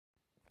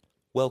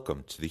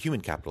Welcome to the Human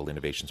Capital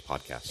Innovations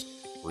Podcast.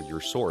 We're your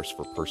source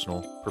for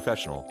personal,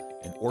 professional,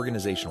 and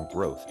organizational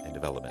growth and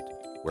development,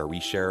 where we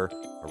share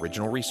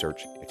original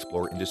research,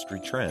 explore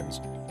industry trends,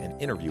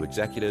 and interview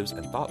executives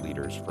and thought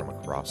leaders from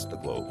across the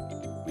globe.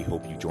 We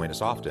hope you join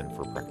us often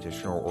for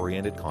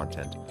practitioner-oriented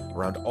content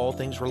around all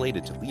things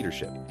related to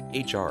leadership,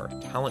 HR,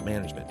 talent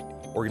management,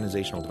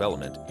 organizational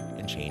development,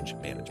 and change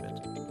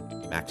management.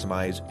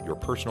 Maximize your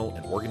personal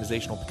and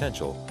organizational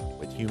potential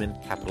with Human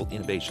Capital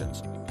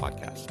Innovations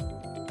Podcast.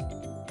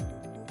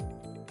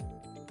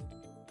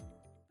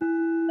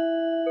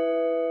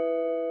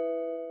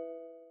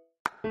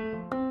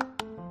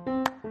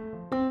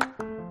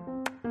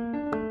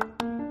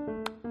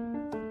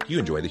 Do you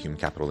enjoy the Human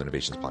Capital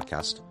Innovations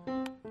Podcast?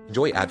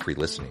 Enjoy ad-free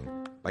listening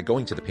by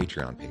going to the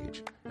Patreon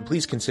page, and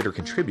please consider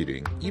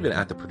contributing even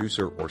at the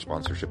producer or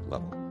sponsorship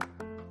level.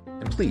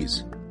 And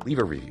please leave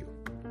a review.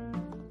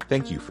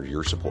 Thank you for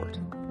your support.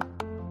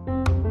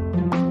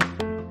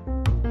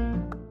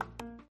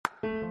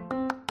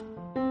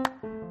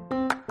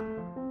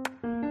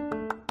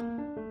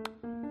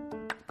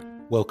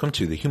 Welcome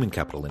to the Human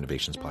Capital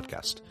Innovations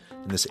Podcast.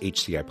 In this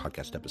HCI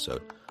podcast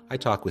episode, I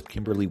talk with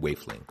Kimberly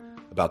Wiefling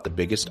about the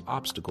biggest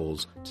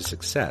obstacles to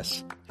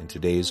success in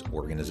today's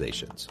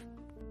organizations.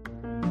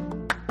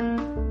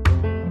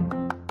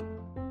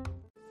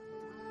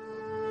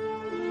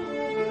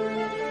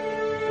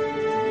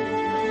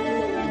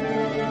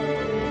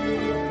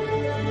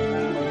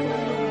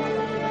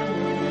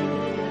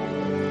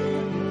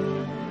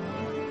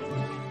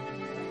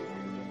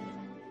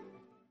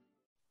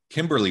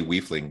 Kimberly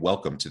Wiefling,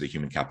 welcome to the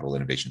Human Capital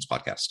Innovations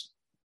Podcast.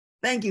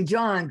 Thank you,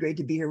 John. Great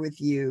to be here with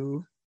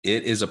you.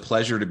 It is a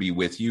pleasure to be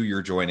with you.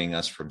 You're joining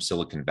us from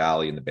Silicon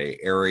Valley in the Bay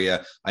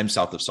Area. I'm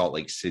south of Salt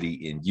Lake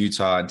City in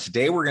Utah. And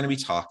today we're going to be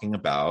talking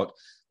about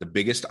the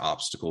biggest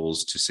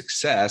obstacles to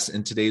success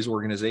in today's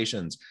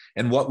organizations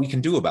and what we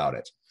can do about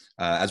it.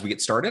 As we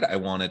get started, I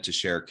wanted to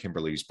share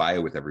Kimberly's bio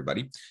with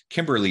everybody.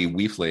 Kimberly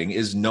Wiefling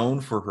is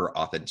known for her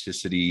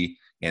authenticity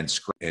and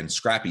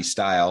scrappy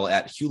style.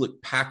 At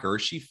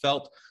Hewlett-Packard, she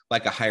felt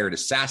like a hired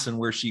assassin,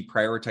 where she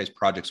prioritized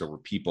projects over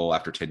people.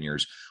 After 10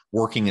 years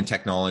working in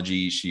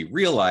technology, she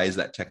realized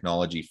that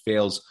technology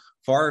fails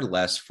far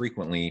less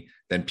frequently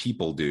than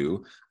people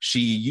do.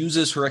 She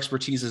uses her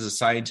expertise as a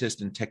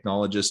scientist and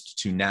technologist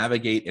to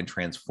navigate and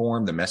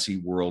transform the messy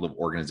world of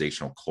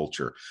organizational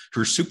culture.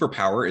 Her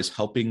superpower is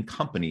helping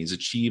companies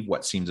achieve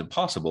what seems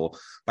impossible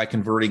by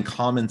converting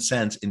common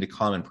sense into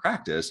common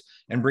practice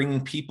and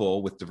bringing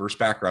people with diverse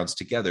backgrounds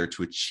together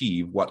to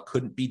achieve what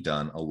couldn't be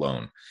done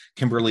alone.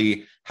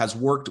 Kimberly has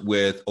worked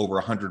with over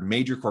 100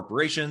 major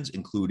corporations,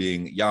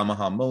 including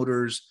Yamaha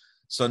Motors,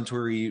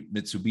 Suntory,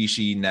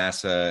 Mitsubishi,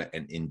 NASA,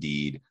 and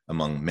Indeed,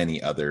 among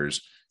many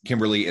others.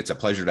 Kimberly, it's a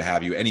pleasure to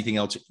have you. Anything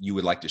else you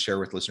would like to share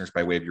with listeners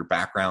by way of your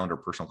background or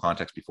personal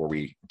context before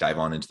we dive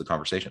on into the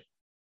conversation?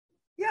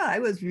 Yeah, I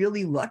was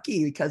really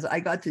lucky because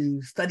I got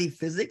to study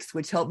physics,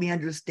 which helped me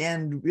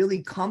understand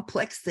really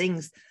complex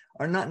things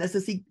are not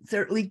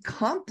necessarily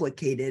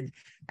complicated.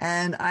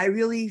 And I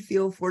really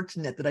feel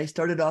fortunate that I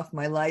started off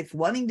my life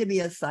wanting to be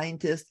a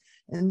scientist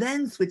and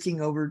then switching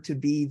over to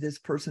be this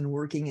person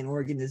working in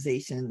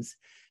organizations.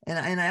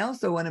 And I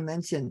also want to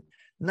mention,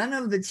 none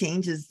of the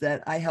changes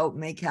that I help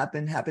make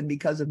happen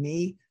because of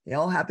me. They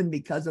all happen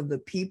because of the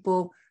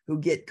people who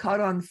get caught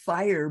on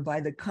fire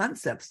by the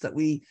concepts that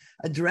we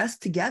address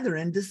together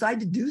and decide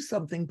to do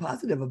something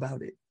positive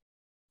about it.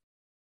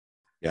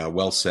 Yeah,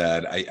 well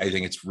said. I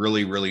think it's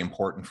really, really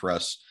important for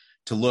us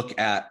to look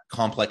at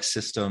complex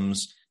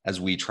systems as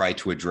we try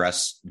to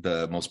address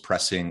the most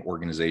pressing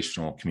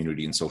organizational,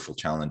 community, and social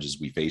challenges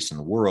we face in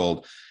the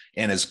world.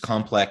 And as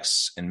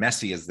complex and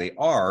messy as they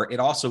are,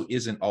 it also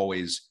isn't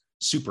always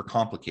super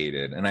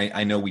complicated. And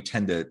I know we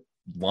tend to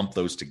lump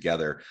those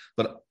together,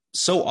 but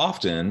so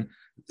often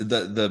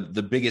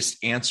the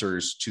biggest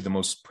answers to the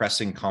most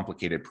pressing,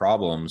 complicated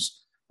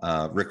problems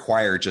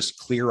require just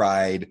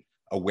clear-eyed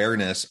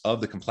awareness of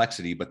the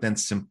complexity, but then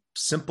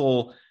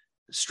simple,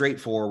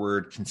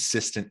 straightforward,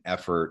 consistent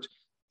effort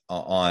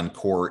on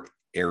core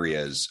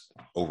areas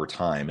over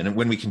time. And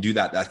when we can do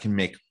that, that can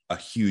make a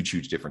huge,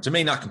 huge difference. It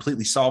may not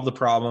completely solve the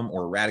problem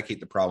or eradicate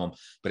the problem,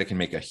 but it can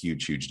make a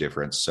huge, huge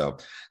difference. So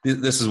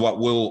this is what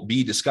we'll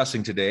be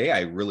discussing today.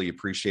 I really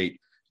appreciate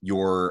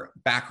your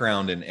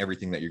background and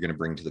everything that you're going to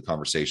bring to the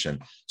conversation.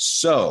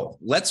 So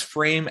let's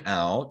frame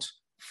out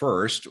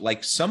first,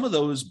 like some of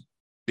those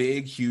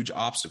big, huge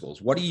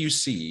obstacles. What do you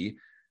see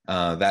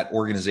that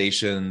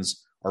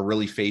organizations are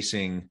really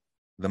facing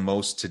the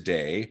most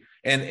today?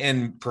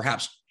 And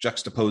perhaps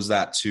juxtapose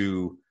that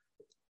to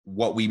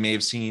what we may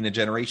have seen a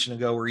generation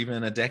ago or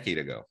even a decade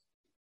ago.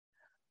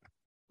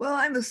 Well,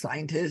 I'm a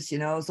scientist,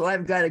 so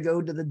I've got to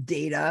go to the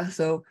data.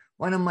 So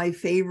one of my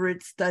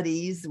favorite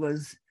studies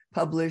was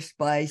published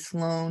by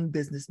Sloan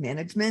Business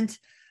Management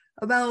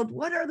about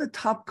what are the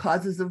top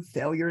causes of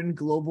failure in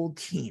global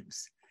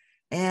teams.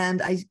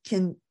 And I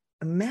can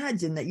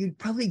imagine that you'd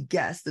probably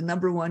guess the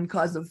number one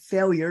cause of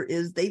failure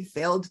is they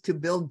failed to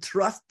build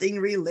trusting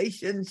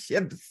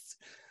relationships.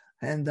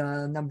 And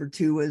number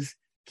two was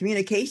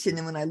communication.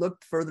 And when I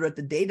looked further at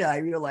the data, I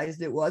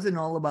realized it wasn't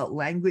all about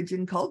language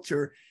and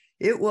culture.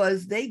 It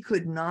was they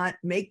could not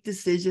make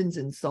decisions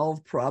and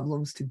solve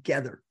problems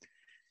together.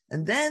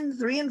 And then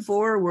 3 and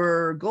 4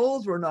 were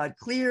goals were not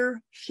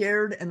clear,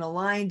 shared, and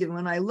aligned. And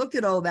when I looked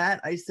at all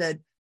that, I said,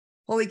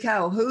 holy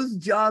cow, whose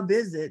job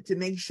is it to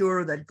make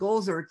sure that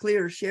goals are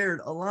clear,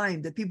 shared,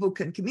 aligned, that people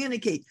can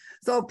communicate,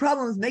 solve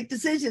problems, make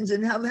decisions,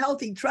 and have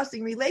healthy,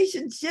 trusting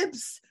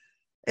relationships?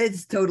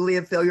 It's totally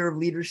a failure of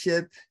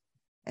leadership.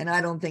 And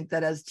I don't think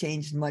that has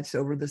changed much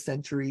over the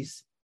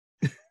centuries.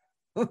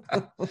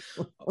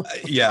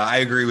 Yeah, I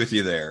agree with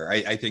you there.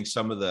 I think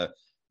some of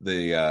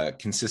the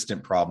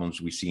consistent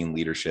problems we see in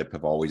leadership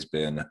have always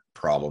been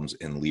problems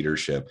in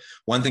leadership.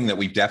 One thing that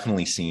we've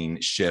definitely seen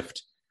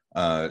shift,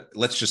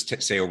 let's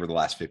just say over the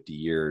last 50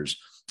 years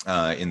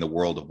in the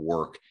world of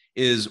work,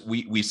 is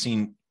we've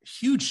seen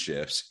huge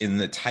shifts in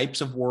the types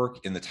of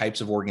work, in the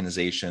types of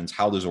organizations,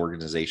 how those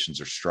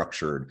organizations are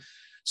structured.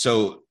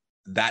 So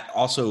that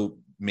also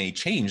may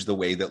change the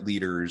way that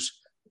leaders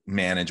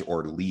manage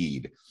or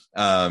lead.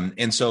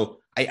 And so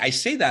I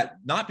say that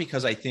not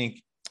because I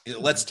think,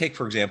 let's take,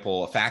 for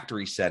example, a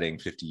factory setting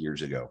 50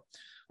 years ago,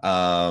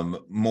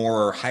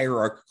 more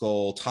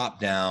hierarchical,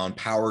 top-down,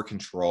 power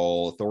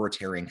control,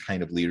 authoritarian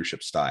kind of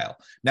leadership style.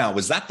 Now,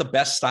 was that the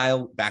best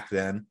style back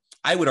then?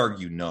 I would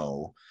argue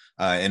no.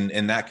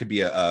 And that could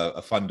be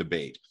a fun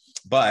debate.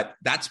 But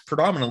that's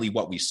predominantly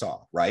what we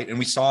saw, right? And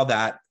we saw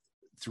that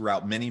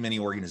throughout many, many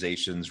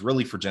organizations,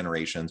 really for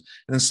generations.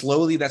 And then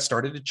slowly that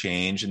started to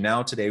change. And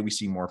now today we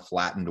see more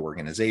flattened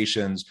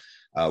organizations.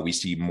 We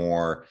see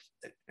more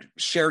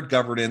shared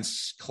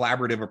governance,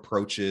 collaborative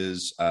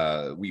approaches.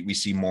 We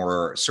see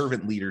more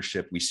servant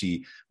leadership. We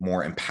see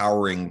more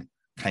empowering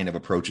kind of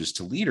approaches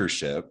to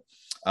leadership.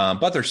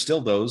 But there's still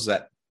those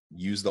that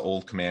use the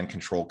old command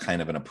control kind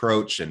of an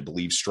approach and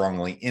believe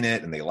strongly in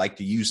it. And they like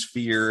to use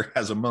fear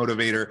as a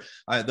motivator.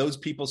 Those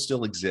people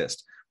still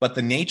exist. But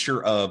the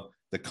nature of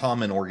the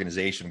common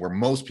organization where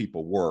most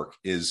people work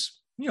is,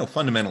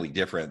 fundamentally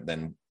different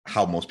than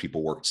how most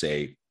people worked,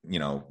 say,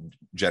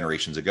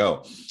 generations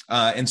ago.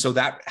 And so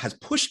that has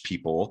pushed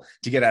people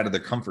to get out of their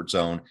comfort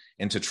zone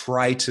and to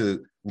try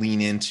to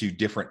lean into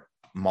different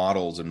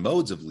models and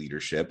modes of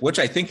leadership, which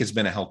I think has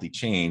been a healthy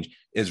change,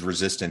 as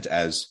resistant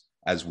as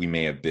we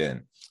may have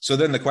been. So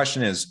then the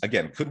question is,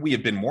 again, could we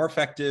have been more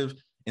effective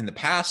in the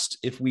past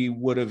if we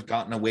would have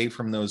gotten away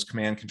from those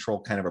command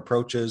control kind of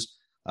approaches?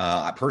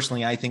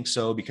 Personally, I think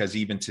so, because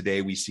even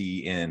today we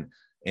see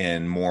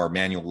in more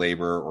manual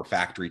labor or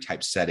factory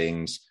type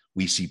settings,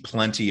 we see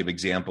plenty of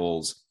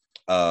examples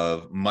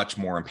of much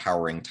more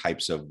empowering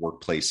types of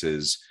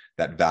workplaces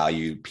that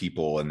value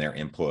people and their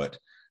input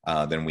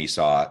than we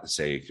saw,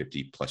 say,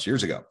 50 plus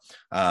years ago.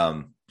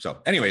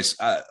 So anyways,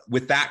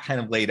 with that kind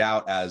of laid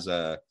out as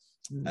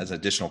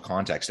additional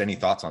context, any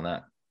thoughts on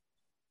that?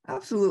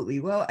 Absolutely.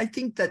 Well, I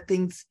think that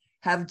things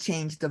have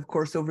changed, of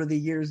course, over the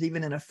years,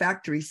 even in a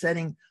factory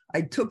setting.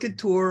 I took a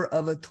tour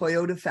of a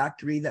Toyota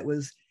factory that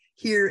was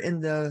here in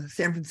the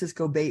San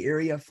Francisco Bay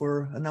Area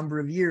for a number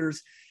of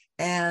years.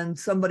 And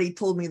somebody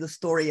told me the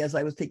story as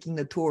I was taking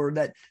the tour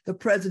that the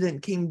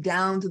president came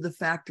down to the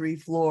factory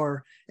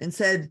floor and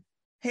said,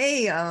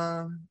 hey,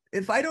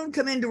 if I don't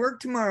come into work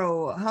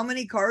tomorrow, how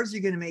many cars are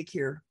you going to make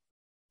here?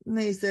 And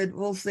they said,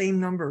 well, same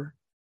number.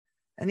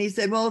 And he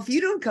said, well, if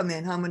you don't come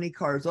in, how many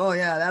cars? Oh,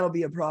 yeah, that'll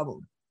be a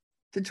problem.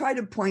 To try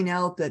to point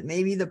out that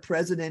maybe the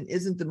president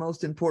isn't the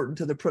most important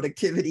to the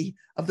productivity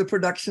of the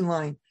production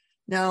line.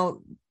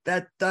 Now,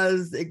 that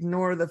does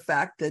ignore the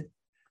fact that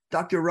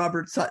Dr.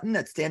 Robert Sutton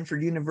at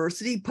Stanford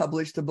University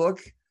published a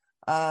book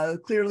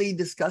clearly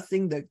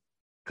discussing the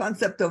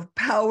concept of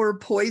power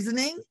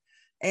poisoning.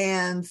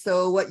 And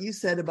so what you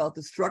said about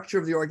the structure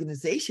of the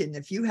organization,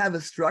 if you have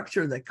a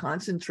structure that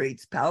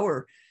concentrates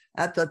power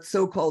at the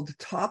so-called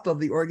top of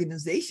the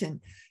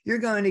organization, you're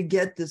going to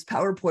get this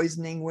power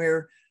poisoning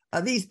where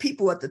these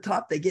people at the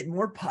top, they get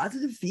more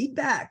positive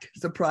feedback.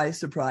 Surprise,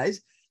 surprise.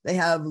 They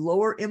have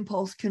lower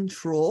impulse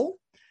control.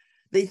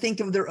 They think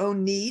of their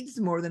own needs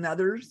more than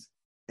others.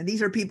 And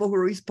these are people who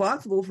are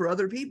responsible for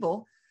other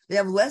people. They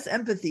have less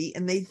empathy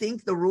and they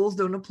think the rules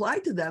don't apply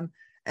to them.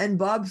 And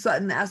Bob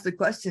Sutton asked the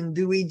question,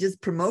 do we just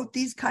promote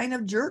these kind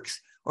of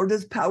jerks, or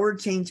does power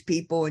change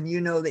people? And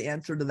you know the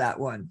answer to that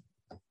one.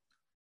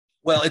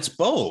 Well, it's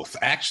both,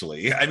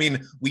 actually. I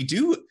mean,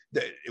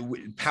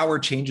 power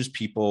changes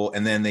people,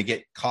 and then they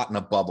get caught in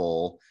a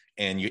bubble,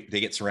 and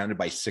they get surrounded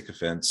by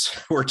sycophants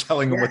who are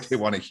telling them what they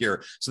want to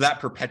hear. So that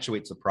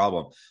perpetuates the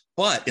problem.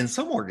 But in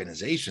some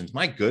organizations,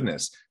 my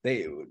goodness,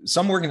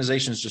 some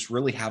organizations just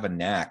really have a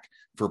knack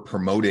for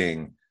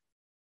promoting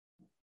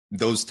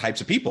those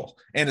types of people.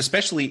 And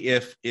especially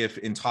if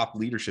in top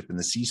leadership in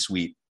the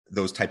C-suite,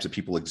 those types of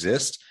people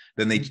exist,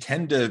 then they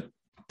tend to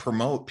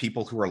promote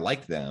people who are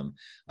like them.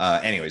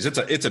 Anyways,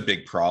 it's a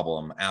big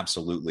problem.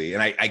 Absolutely.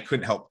 And I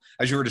couldn't help,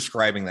 as you were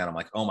describing that, I'm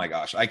like, oh my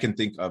gosh, I can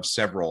think of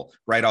several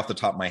right off the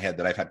top of my head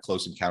that I've had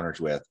close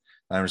encounters with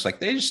I'm just like,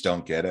 they just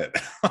don't get it.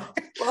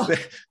 Well,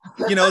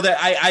 That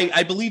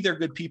I believe they're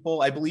good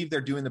people. I believe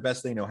they're doing the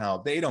best they know how.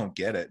 They don't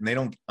get it. And they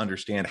don't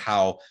understand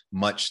how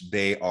much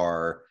they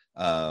are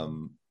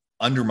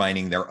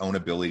undermining their own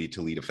ability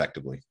to lead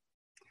effectively.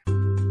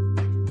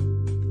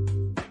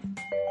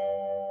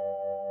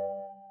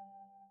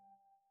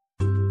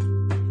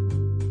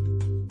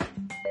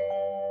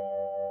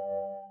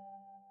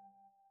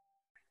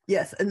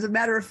 yes, as a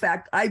matter of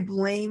fact, I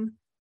blame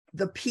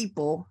the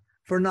people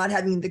for not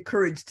having the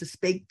courage to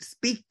speak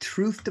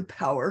truth to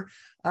power.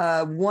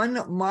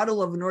 One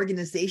model of an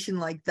organization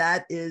like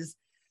that is,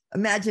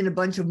 imagine a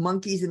bunch of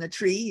monkeys in a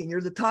tree, and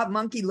you're the top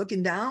monkey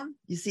looking down.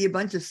 You see a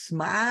bunch of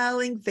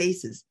smiling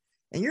faces,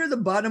 and you're the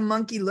bottom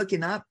monkey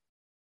looking up.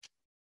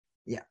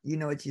 Yeah, you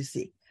know what you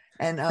see.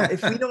 And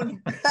if we don't,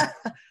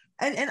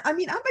 and I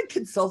mean, I'm a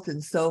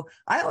consultant, so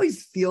I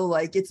always feel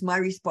like it's my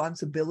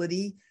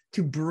responsibility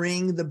to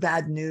bring the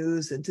bad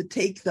news and to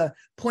take the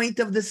point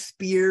of the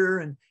spear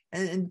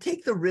and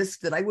take the risk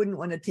that I wouldn't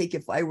want to take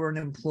if I were an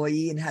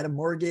employee and had a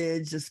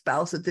mortgage, a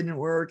spouse that didn't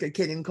work, a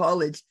kid in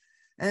college.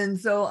 And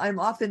so I'm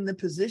often in the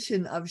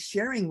position of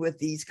sharing with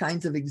these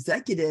kinds of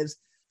executives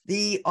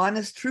the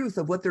honest truth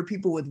of what their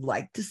people would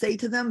like to say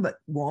to them, but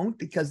won't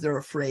because they're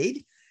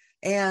afraid.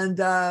 And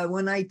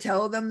when I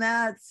tell them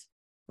that,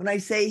 when I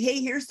say,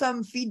 hey, here's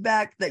some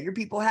feedback that your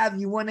people have,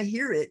 you want to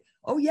hear it.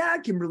 Oh, yeah,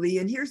 Kimberly.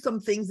 And here's some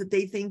things that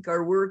they think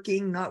are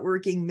working, not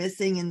working,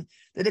 missing, and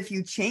that if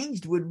you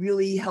changed would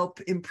really help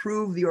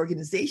improve the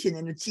organization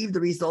and achieve the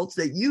results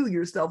that you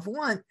yourself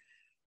want.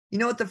 You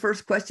know what the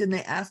first question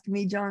they ask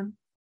me, John?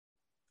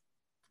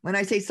 When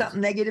I say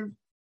something negative?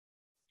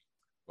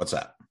 What's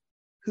that?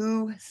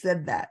 Who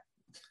said that?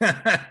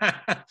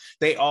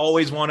 They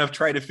always want to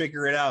try to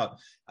figure it out.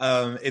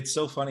 It's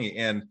so funny.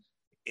 And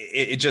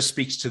it just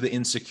speaks to the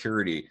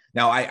insecurity.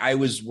 Now, I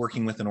was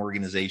working with an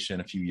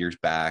organization a few years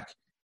back,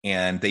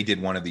 and they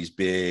did one of these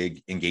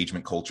big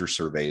engagement culture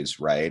surveys,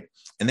 right?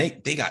 And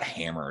they got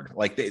hammered.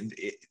 Like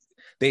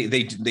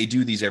they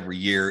do these every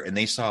year, and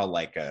they saw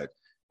like a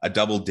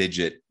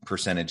double-digit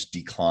percentage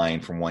decline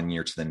from one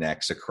year to the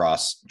next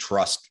across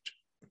trust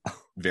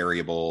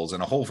variables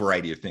and a whole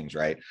variety of things,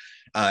 right?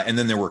 And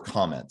then there were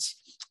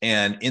comments.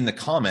 And in the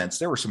comments,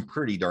 there were some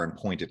pretty darn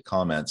pointed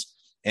comments.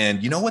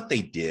 And you know what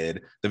they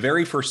did? The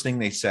very first thing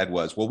they said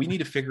was, well, we need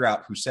to figure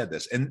out who said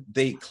this. And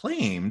they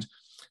claimed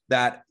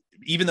that,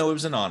 even though it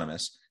was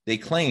anonymous, they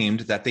claimed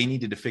that they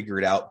needed to figure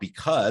it out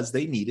because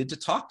they needed to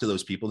talk to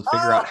those people to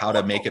figure out how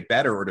to make it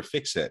better or to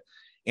fix it.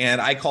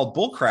 And I called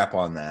bullcrap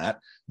on that.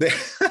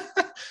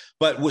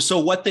 But so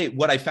what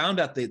I found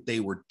out that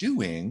they were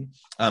doing,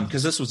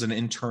 because this was an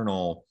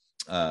internal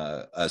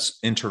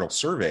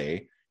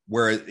survey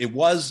where it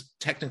was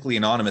technically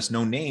anonymous,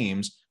 no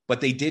names, but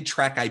they did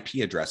track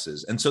IP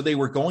addresses. And so they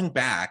were going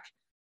back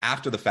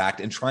after the fact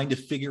and trying to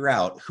figure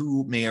out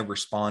who may have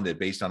responded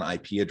based on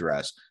IP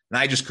address. And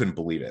I just couldn't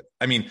believe it.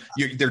 I mean,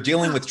 they're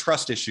dealing with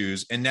trust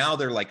issues, and now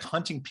they're like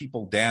hunting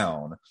people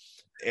down.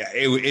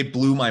 It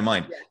blew my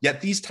mind.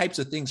 Yet these types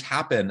of things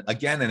happen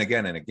again and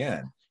again and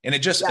again. And it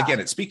just,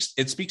 again, it speaks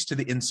to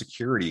the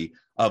insecurity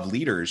of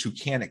leaders who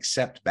can't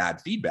accept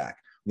bad feedback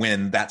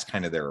when that's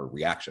kind of their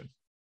reaction.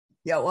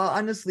 Yeah, well,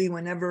 honestly,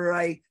 whenever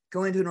I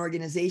go into an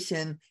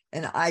organization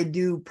and I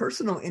do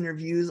personal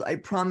interviews, I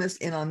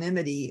promise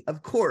anonymity.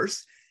 Of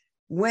course,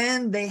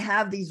 when they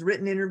have these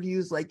written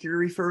interviews like you're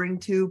referring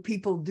to,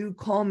 people do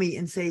call me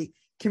and say,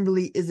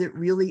 Kimberly, is it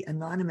really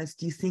anonymous?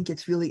 Do you think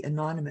it's really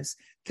anonymous?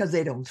 Because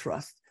they don't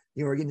trust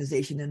the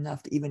organization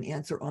enough to even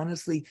answer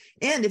honestly.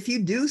 And if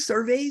you do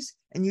surveys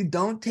and you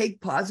don't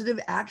take positive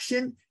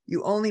action,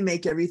 you only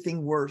make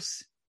everything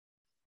worse.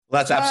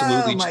 Well,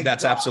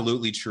 that's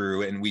absolutely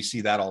true. And we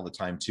see that all the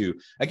time too.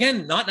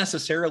 Again, not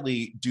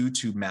necessarily due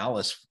to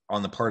malice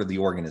on the part of the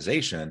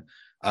organization.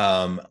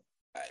 I've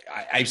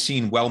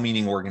seen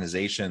well-meaning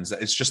organizations.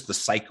 It's just the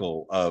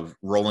cycle of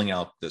rolling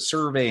out the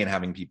survey and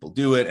having people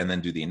do it and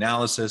then do the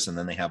analysis. And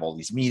then they have all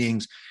these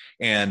meetings,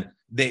 and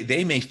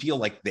they may feel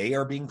like they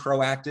are being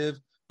proactive,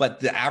 but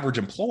the average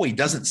employee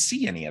doesn't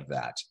see any of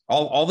that.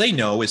 All they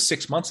know is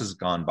 6 months has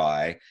gone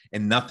by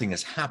and nothing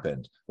has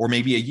happened, or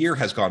maybe a year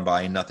has gone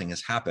by and nothing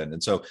has happened.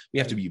 And so we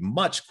have to be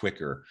much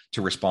quicker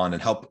to respond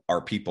and help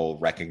our people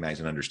recognize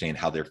and understand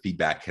how their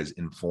feedback has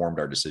informed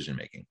our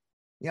decision-making.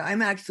 Yeah,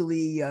 I'm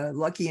actually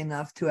lucky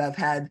enough to have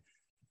had,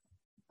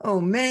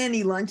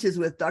 many lunches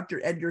with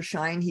Dr. Edgar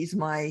Schein. He's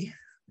my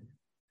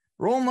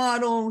role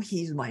model.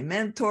 He's my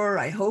mentor.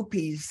 I hope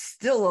he's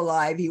still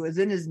alive. He was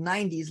in his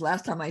 90s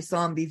last time I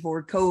saw him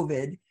before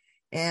COVID.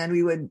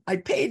 And I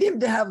paid him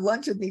to have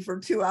lunch with me for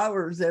 2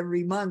 hours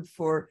every month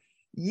for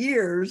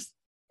years.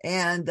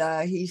 And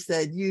he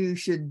said, you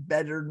should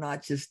better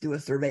not just do a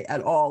survey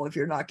at all if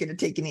you're not going to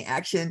take any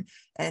action.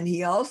 And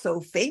he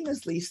also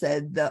famously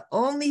said, the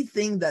only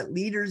thing that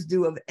leaders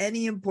do of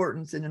any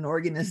importance in an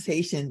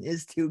organization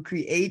is to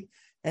create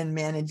and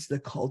manage the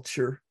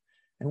culture.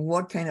 And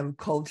what kind of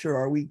culture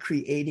are we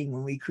creating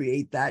when we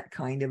create that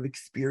kind of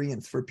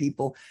experience for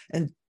people?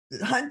 And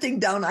hunting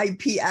down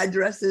IP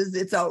addresses,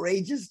 it's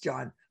outrageous,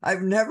 John.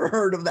 I've never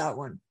heard of that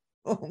one.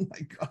 Oh my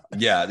God.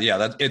 Yeah,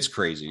 it's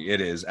crazy.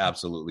 It is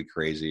absolutely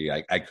crazy.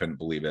 I couldn't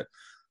believe it.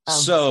 Um,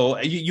 So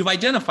you've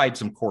identified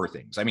some core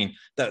things. I mean,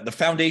 the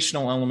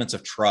foundational elements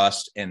of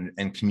trust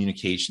and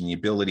communication, the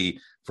ability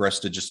for us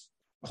to just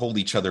hold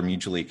each other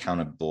mutually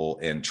accountable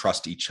and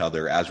trust each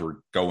other as we're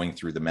going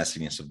through the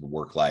messiness of the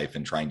work life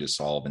and trying to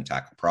solve and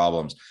tackle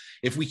problems.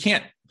 If we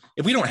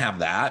don't have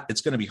that, it's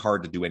going to be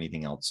hard to do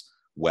anything else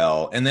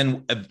well. And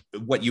then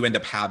what you end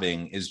up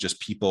having is just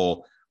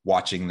people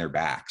watching their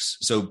backs.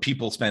 So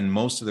people spend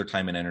most of their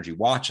time and energy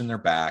watching their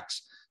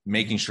backs,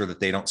 making sure that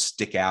they don't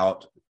stick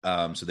out,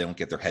 so they don't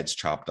get their heads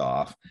chopped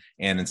off.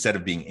 And instead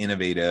of being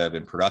innovative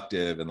and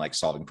productive and like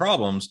solving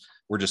problems,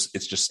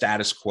 it's just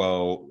status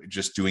quo,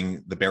 just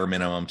doing the bare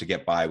minimum to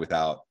get by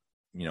without,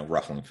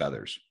 ruffling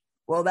feathers.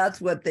 well,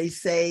 that's what they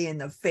say in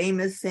the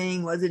famous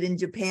saying, was it in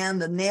Japan?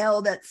 The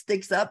nail that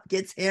sticks up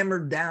gets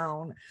hammered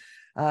down.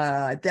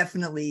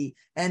 Definitely.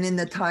 And in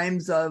the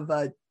times of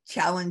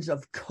challenge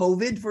of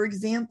COVID, for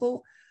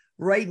example,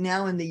 right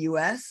now in the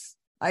US,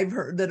 I've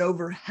heard that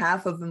over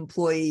half of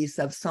employees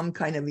have some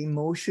kind of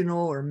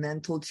emotional or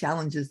mental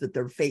challenges that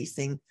they're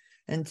facing,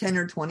 and 10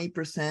 or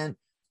 20%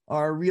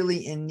 are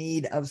really in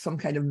need of some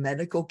kind of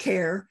medical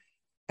care.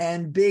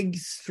 And big,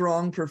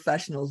 strong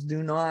professionals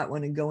do not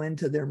want to go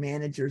into their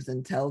managers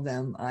and tell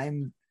them,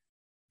 I'm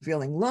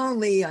feeling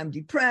lonely, I'm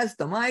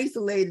depressed, I'm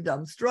isolated,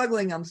 I'm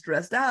struggling, I'm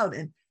stressed out.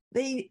 And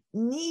they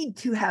need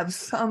to have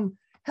some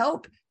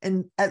help.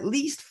 And at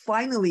least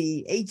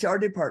finally, HR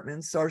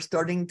departments are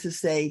starting to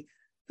say,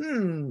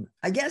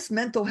 I guess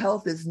mental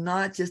health is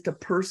not just a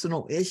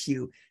personal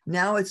issue.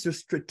 Now it's a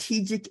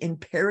strategic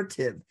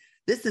imperative.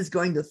 This is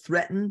going to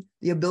threaten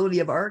the ability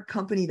of our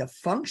company to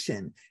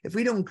function if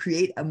we don't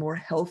create a more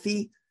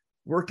healthy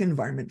work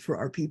environment for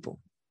our people.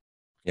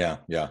 Yeah,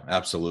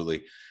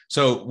 absolutely.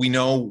 So we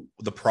know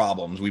the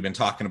problems. We've been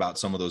talking about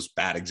some of those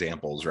bad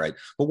examples, right?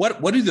 But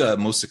what do the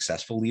most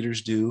successful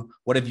leaders do?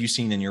 What have you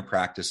seen in your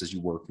practice as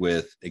you work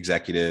with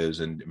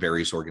executives and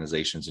various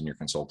organizations in your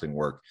consulting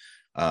work?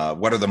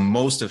 What are the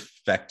most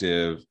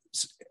effective,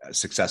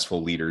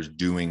 successful leaders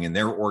doing in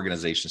their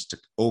organizations to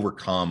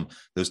overcome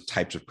those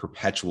types of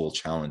perpetual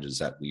challenges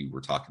that we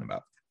were talking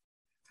about?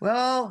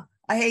 Well,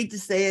 I hate to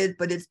say it,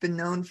 but it's been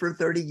known for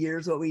 30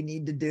 years what we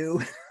need to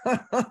do.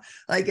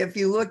 Like if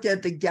you look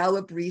at the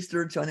Gallup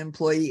research on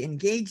employee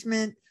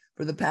engagement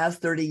for the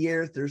past 30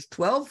 years, there's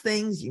 12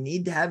 things you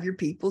need to have your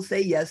people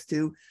say yes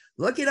to.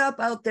 Look it up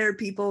out there,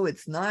 people.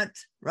 It's not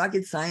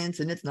rocket science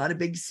and it's not a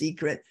big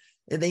secret.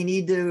 They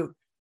need to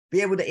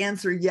be able to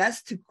answer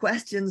yes to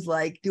questions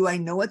like, do I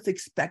know what's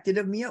expected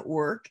of me at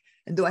work?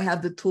 And do I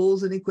have the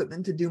tools and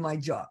equipment to do my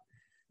job?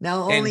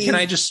 Now, only can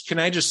I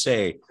just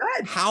say,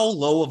 how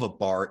low of a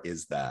bar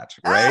is that,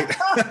 right?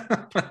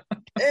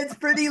 It's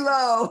pretty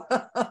low.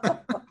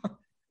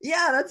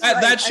 Yeah, that's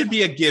right. That should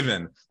be a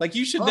given. Like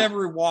you should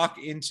never walk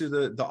into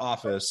the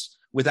office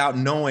without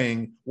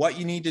knowing what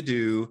you need to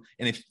do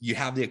and if you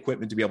have the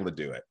equipment to be able to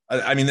do it.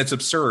 I mean, that's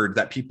absurd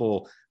that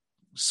people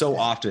so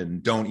often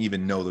don't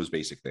even know those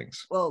basic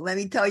things. Well, let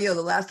me tell you,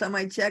 the last time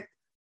I checked,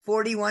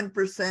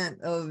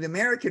 41% of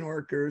American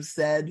workers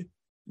said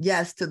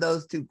yes to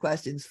those two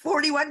questions.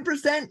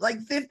 41%, like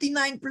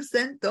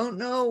 59% don't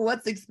know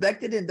what's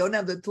expected and don't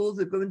have the tools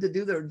and equipment to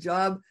do their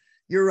job.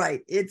 You're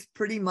right. It's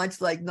pretty much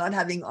like not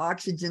having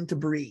oxygen to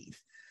breathe.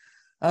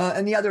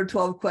 And the other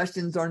 12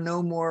 questions are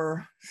no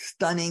more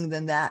stunning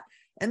than that.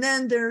 And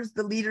then there's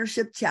the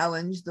leadership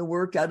challenge, the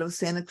work out of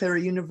Santa Clara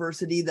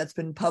University that's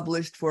been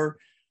published for,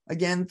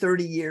 again,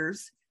 30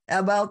 years,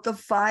 about the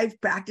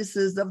 5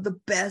 practices of the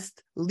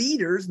best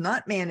leaders,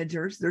 not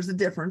managers. There's a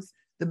difference.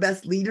 The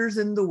best leaders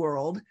in the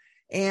world.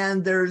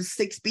 And there's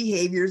 6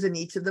 behaviors in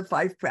each of the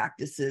 5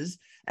 practices.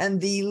 And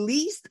the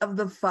least of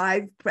the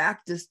 5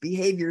 practice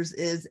behaviors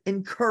is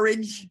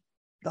encourage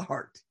the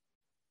heart.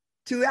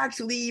 To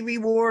actually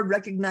reward,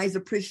 recognize,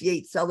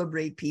 appreciate,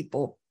 celebrate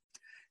people.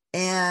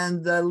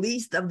 And the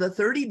least of the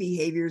 30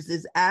 behaviors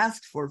is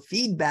ask for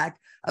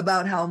feedback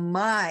about how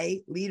my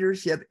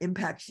leadership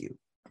impacts you.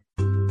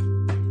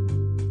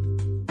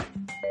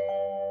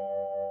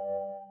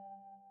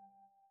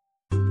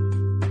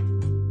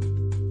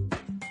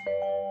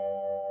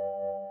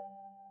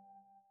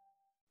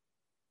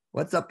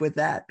 What's up with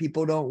that?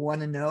 People don't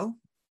want to know.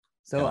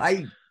 So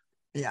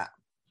Yeah.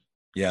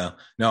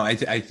 No, I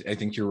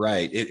think you're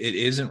right. It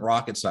isn't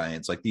rocket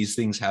science. Like these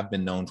things have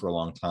been known for a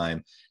long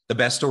time. The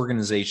best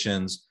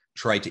organizations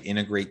try to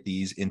integrate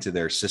these into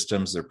their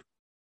systems, their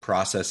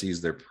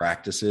processes, their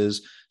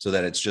practices, so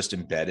that it's just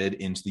embedded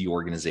into the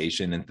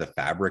organization and the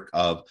fabric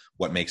of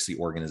what makes the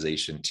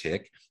organization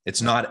tick.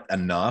 It's not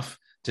enough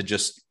to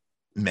just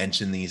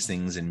mention these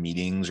things in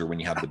meetings or when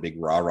you have the big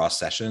rah-rah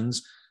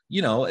sessions.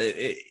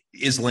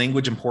 Is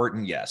language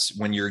important? Yes.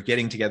 When you're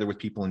getting together with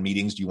people in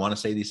meetings, do you want to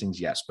say these things?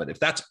 Yes. But if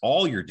that's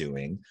all you're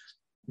doing,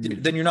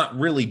 then you're not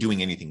really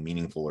doing anything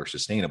meaningful or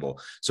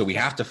sustainable. So we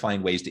have to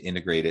find ways to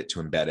integrate it, to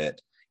embed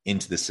it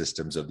into the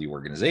systems of the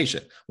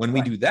organization. When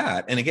we do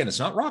that, and again, it's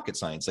not rocket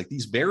science, like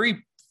these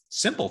very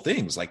simple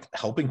things, like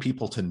helping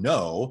people to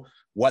know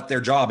what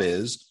their job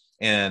is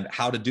and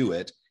how to do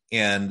it,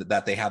 and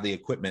that they have the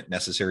equipment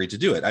necessary to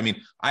do it. I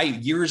mean,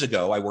 years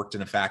ago, I worked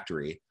in a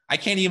factory. I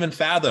can't even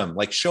fathom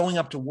like showing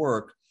up to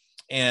work,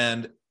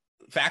 and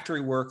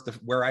factory work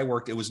where I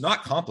worked, it was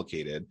not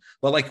complicated.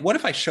 But like, what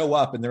if I show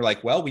up and they're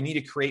like, well, we need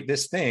to create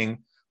this thing,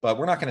 but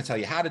we're not going to tell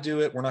you how to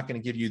do it. We're not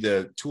going to give you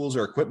the tools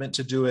or equipment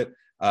to do it.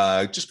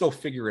 Just go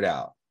figure it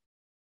out.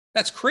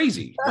 That's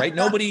crazy, right?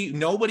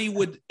 Nobody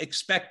would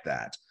expect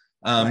that.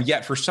 Right.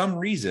 Yet for some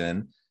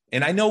reason,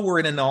 and I know we're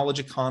in a knowledge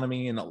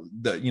economy, and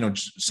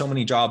so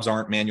many jobs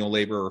aren't manual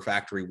labor or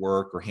factory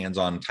work or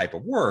hands-on type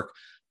of work,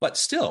 but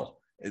still,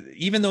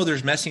 even though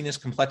there's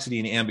messiness, complexity,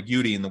 and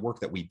ambiguity in the work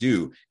that we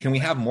do, can we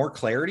have more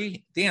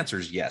clarity? The answer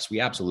is yes, we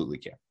absolutely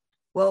can.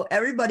 Well,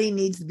 everybody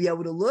needs to be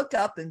able to look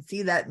up and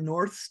see that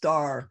North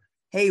Star.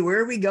 Hey, where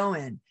are we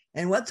going?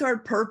 And what's our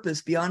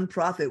purpose beyond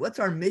profit? What's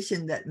our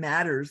mission that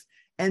matters?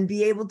 And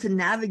be able to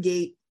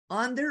navigate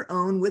on their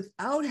own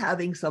without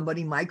having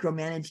somebody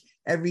micromanage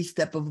every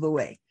step of the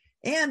way.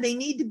 And they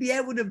need to be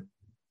able to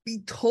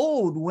be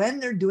told when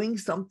they're doing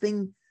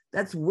something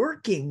that's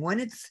working, when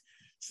it's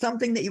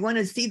something that you want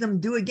to see them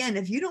do again.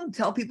 If you don't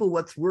tell people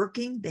what's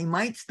working, they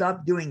might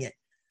stop doing it.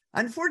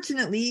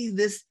 Unfortunately,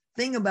 this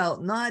thing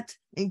about not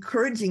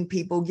encouraging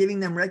people, giving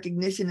them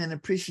recognition and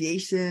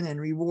appreciation and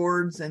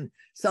rewards and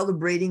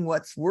celebrating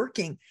what's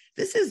working,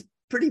 this is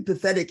pretty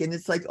pathetic. And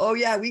it's like, oh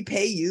yeah, we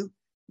pay you.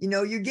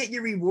 You get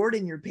your reward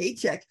in your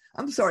paycheck.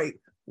 I'm sorry.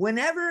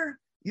 Whenever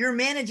your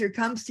manager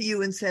comes to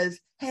you and says,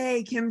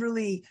 hey,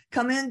 Kimberly,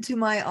 come into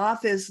my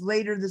office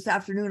later this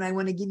afternoon. I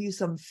want to give you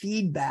some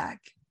feedback.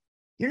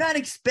 You're not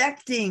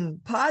expecting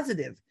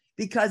positive,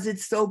 because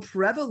it's so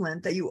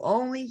prevalent that you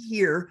only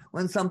hear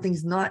when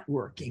something's not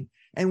working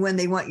and when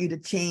they want you to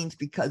change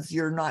because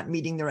you're not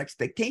meeting their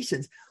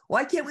expectations.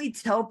 Why can't we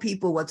tell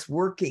people what's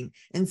working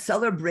and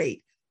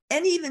celebrate,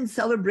 and even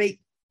celebrate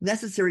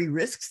necessary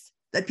risks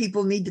that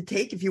people need to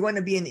take? If you want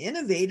to be an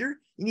innovator,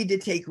 you need to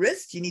take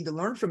risks. You need to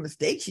learn from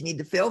mistakes. You need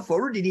to fail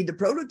forward. You need to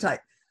prototype.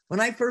 When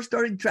I first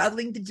started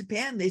traveling to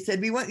Japan, they said,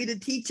 we want you to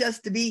teach us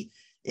to be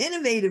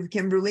innovative,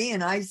 Kimberly.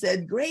 And I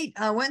said, great.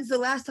 When's the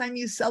last time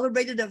you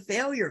celebrated a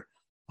failure?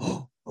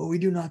 Oh, we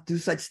do not do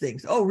such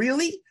things. Oh,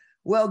 really?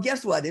 Well,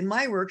 guess what? In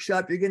my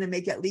workshop, you're going to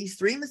make at least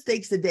 3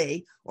 mistakes a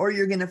day, or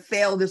you're going to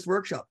fail this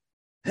workshop.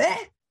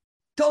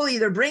 Totally,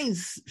 their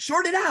brains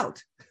shorted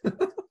out.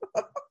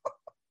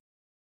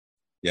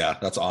 Yeah,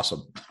 that's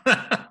awesome.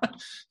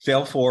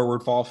 Fail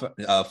forward, fall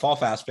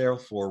fast, fail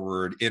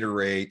forward,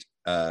 iterate.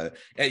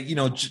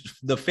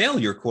 The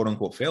failure, quote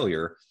unquote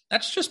failure,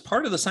 that's just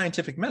part of the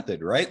scientific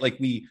method, right? Like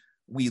we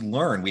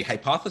learn, we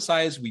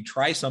hypothesize, we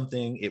try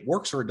something, it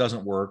works or it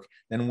doesn't work,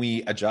 then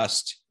we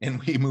adjust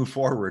and we move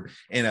forward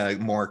in a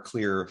more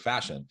clear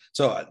fashion.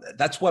 So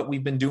that's what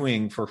we've been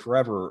doing for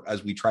forever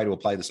as we try to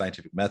apply the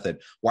scientific method.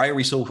 Why are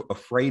we so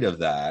afraid of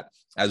that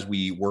as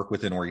we work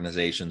within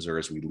organizations or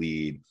as we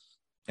lead?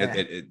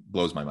 It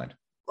blows my mind.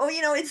 Well,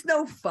 it's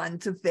no fun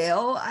to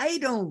fail. I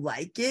don't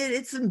like it.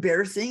 It's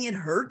embarrassing. It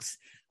hurts.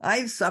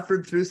 I've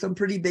suffered through some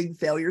pretty big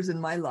failures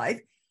in my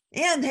life.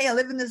 And hey, I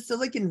live in the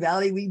Silicon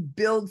Valley. We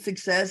build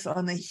success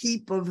on a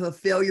heap of a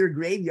failure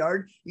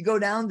graveyard. You go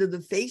down to the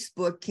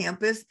Facebook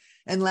campus,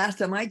 and last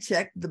time I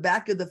checked, the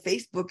back of the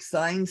Facebook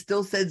sign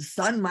still said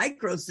Sun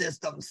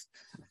Microsystems.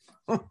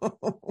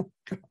 Oh,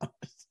 gosh.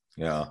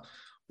 Yeah.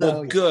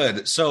 Well,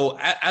 good. So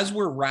as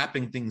we're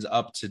wrapping things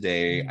up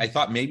today, I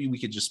thought maybe we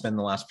could just spend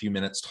the last few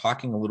minutes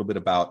talking a little bit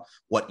about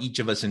what each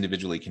of us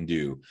individually can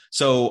do.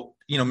 So,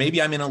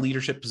 maybe I'm in a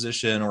leadership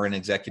position or an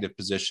executive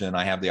position.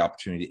 I have the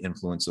opportunity to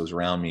influence those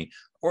around me.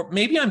 Or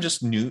maybe I'm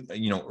just new,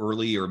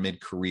 early or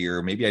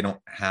mid-career. Maybe I don't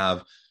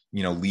have,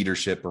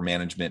 leadership or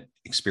management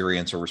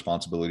experience or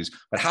responsibilities.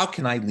 But how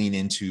can I lean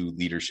into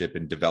leadership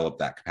and develop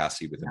that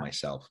capacity within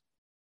myself?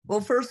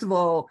 Well, first of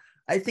all,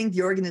 I think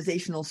the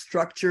organizational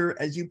structure,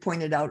 as you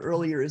pointed out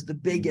earlier, is the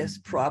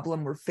biggest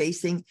problem we're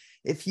facing.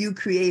 If you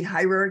create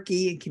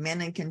hierarchy and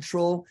command and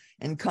control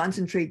and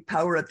concentrate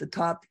power at the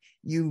top,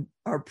 you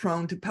are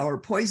prone to power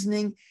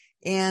poisoning,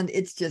 and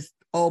it's just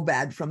all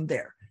bad from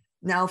there.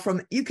 Now,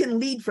 you can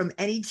lead from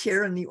any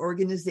chair in the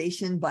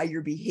organization by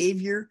your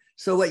behavior.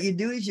 So what you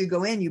do is you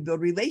go in, you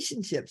build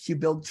relationships, you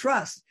build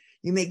trust.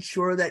 You make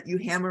sure that you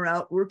hammer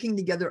out working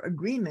together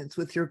agreements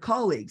with your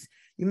colleagues.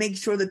 You make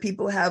sure that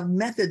people have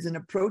methods and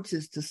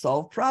approaches to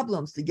solve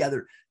problems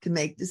together, to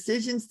make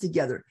decisions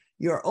together.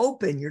 You're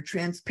open, you're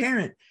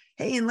transparent.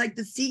 Hey, and like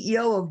the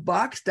CEO of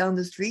Box down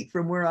the street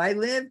from where I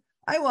live,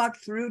 I walk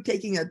through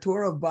taking a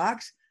tour of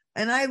Box,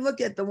 and I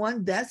look at the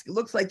one desk, it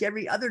looks like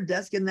every other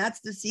desk, and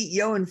that's the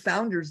CEO and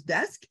founder's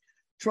desk.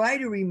 Try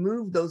to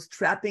remove those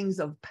trappings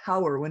of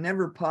power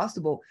whenever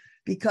possible,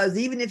 because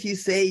even if you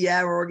say,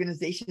 yeah, our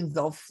organization's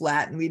all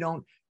flat and we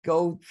don't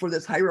go for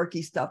this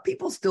hierarchy stuff,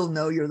 people still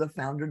know you're the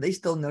founder. They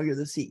still know you're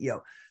the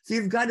CEO. So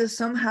you've got to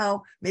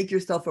somehow make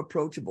yourself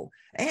approachable.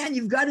 And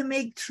you've got to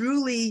make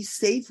truly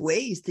safe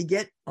ways to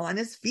get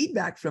honest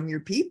feedback from your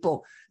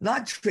people,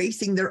 not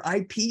tracing their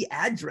IP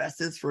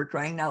addresses, for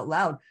crying out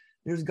loud.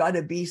 There's got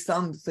to be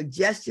some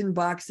suggestion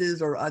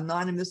boxes or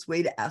anonymous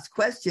way to ask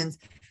questions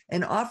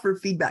and offer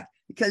feedback.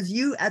 because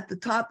you at the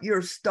top,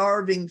 you're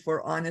starving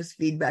for honest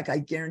feedback. I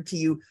guarantee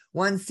you,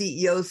 one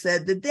CEO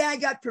said, the day I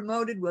got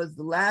promoted was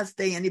the last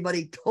day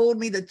anybody told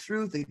me the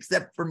truth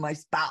except for my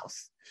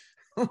spouse.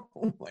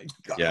 Oh my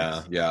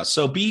God. Yeah.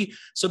 So be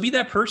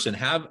that person.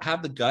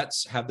 Have the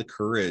guts, have the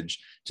courage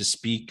to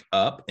speak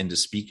up and to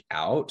speak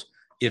out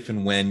if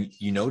and when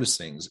you notice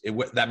things.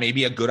 That may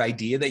be a good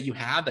idea that you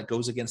have that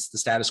goes against the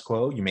status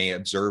quo. You may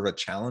observe a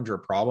challenge or a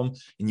problem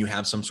and you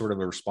have some sort of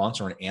a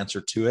response or an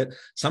answer to it.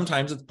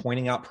 Sometimes it's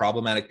pointing out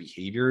problematic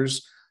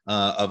behaviors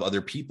of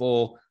other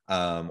people,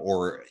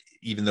 or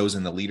even those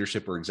in the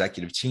leadership or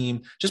executive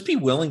team. Just be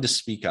willing to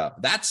speak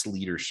up. That's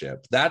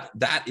leadership. That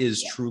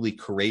is truly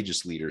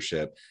courageous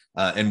leadership.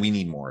 And we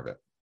need more of it.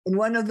 And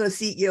one of the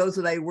CEOs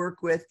that I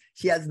work with,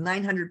 she has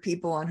 900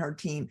 people on her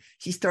team.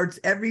 She starts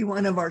every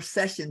one of our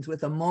sessions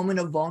with a moment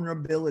of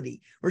vulnerability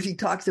where she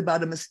talks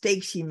about a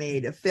mistake she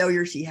made, a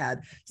failure she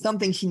had,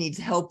 something she needs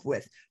help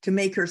with to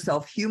make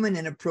herself human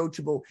and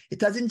approachable. It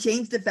doesn't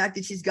change the fact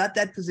that she's got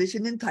that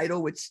position and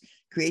title, which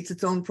creates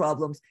its own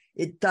problems.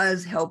 It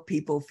does help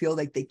people feel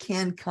like they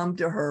can come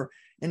to her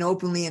and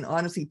openly and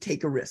honestly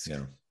take a risk.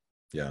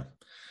 Yeah.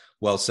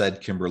 Well said,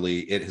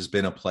 Kimberly. It has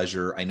been a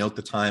pleasure. I note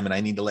the time and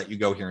I need to let you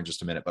go here in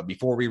just a minute. But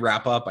before we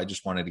wrap up, I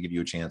just wanted to give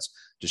you a chance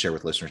to share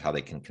with listeners how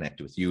they can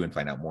connect with you and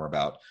find out more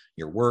about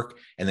your work.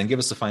 And then give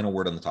us the final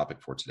word on the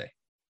topic for today.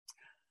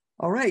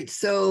 All right.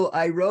 So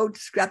I wrote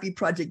Scrappy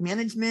Project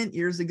Management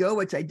years ago,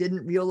 which I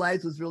didn't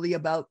realize was really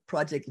about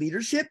project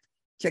leadership.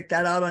 Check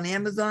that out on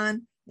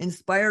Amazon.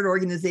 Inspired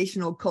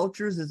Organizational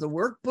Cultures is a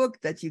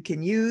workbook that you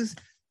can use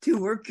to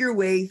work your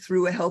way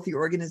through a healthy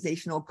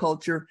organizational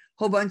culture.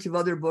 Whole bunch of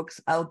other books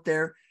out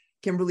there.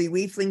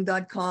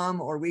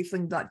 KimberlyWiefling.com or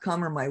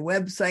Wiefling.com are my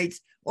websites.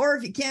 Or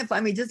if you can't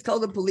find me, just call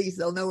the police.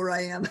 They'll know where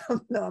I am.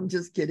 No, I'm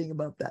just kidding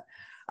about that.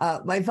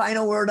 My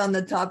final word on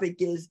the topic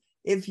is,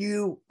 if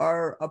you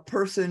are a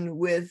person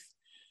with,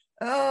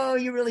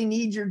 you really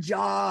need your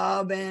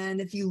job,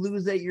 and if you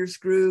lose it, you're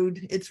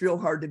screwed, it's real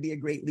hard to be a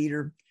great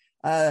leader.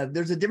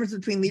 There's a difference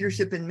between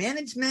leadership and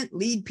management.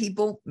 Lead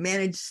people,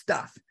 manage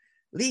stuff.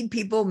 Lead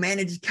people,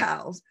 manage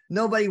cows.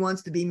 Nobody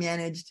wants to be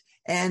managed,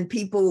 and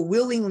people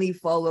willingly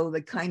follow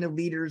the kind of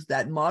leaders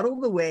that model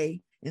the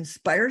way,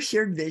 inspire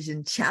shared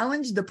vision,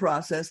 challenge the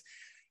process,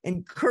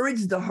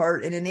 encourage the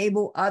heart, and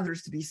enable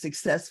others to be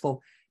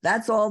successful.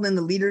 That's all in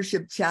the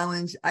Leadership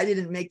Challenge. I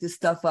didn't make this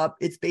stuff up.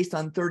 It's based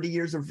on 30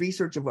 years of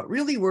research of what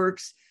really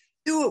works.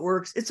 Do it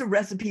works. It's a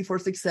recipe for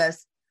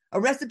success. A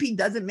recipe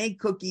doesn't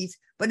make cookies,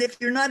 but if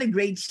you're not a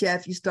great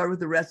chef, you start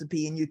with a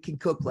recipe and you can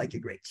cook like a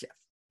great chef.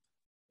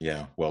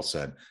 Yeah, well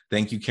said.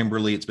 Thank you,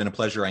 Kimberly. It's been a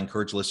pleasure. I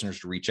encourage listeners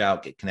to reach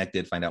out, get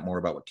connected, find out more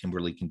about what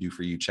Kimberly can do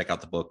for you. Check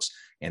out the books.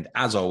 And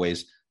as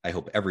always, I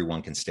hope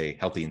everyone can stay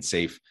healthy and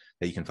safe,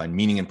 that you can find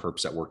meaning and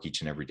purpose at work each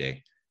and every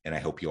day. And I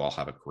hope you all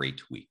have a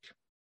great week.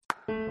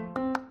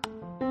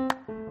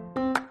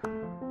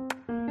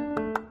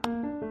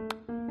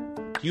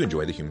 Do you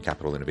enjoy the Human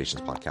Capital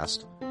Innovations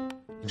podcast?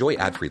 Enjoy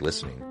ad-free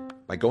listening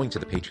by going to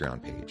the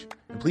Patreon page.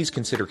 And please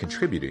consider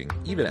contributing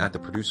even at the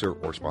producer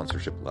or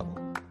sponsorship level.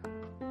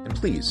 And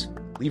please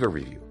leave a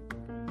review.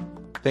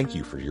 Thank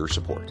you for your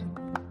support.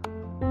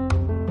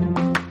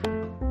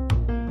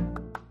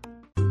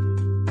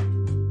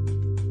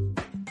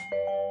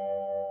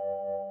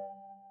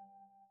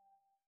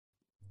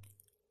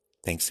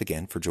 Thanks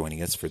again for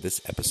joining us for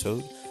this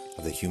episode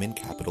of the Human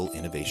Capital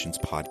Innovations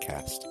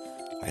podcast.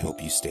 I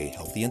hope you stay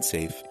healthy and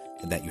safe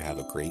and that you have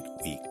a great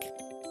week.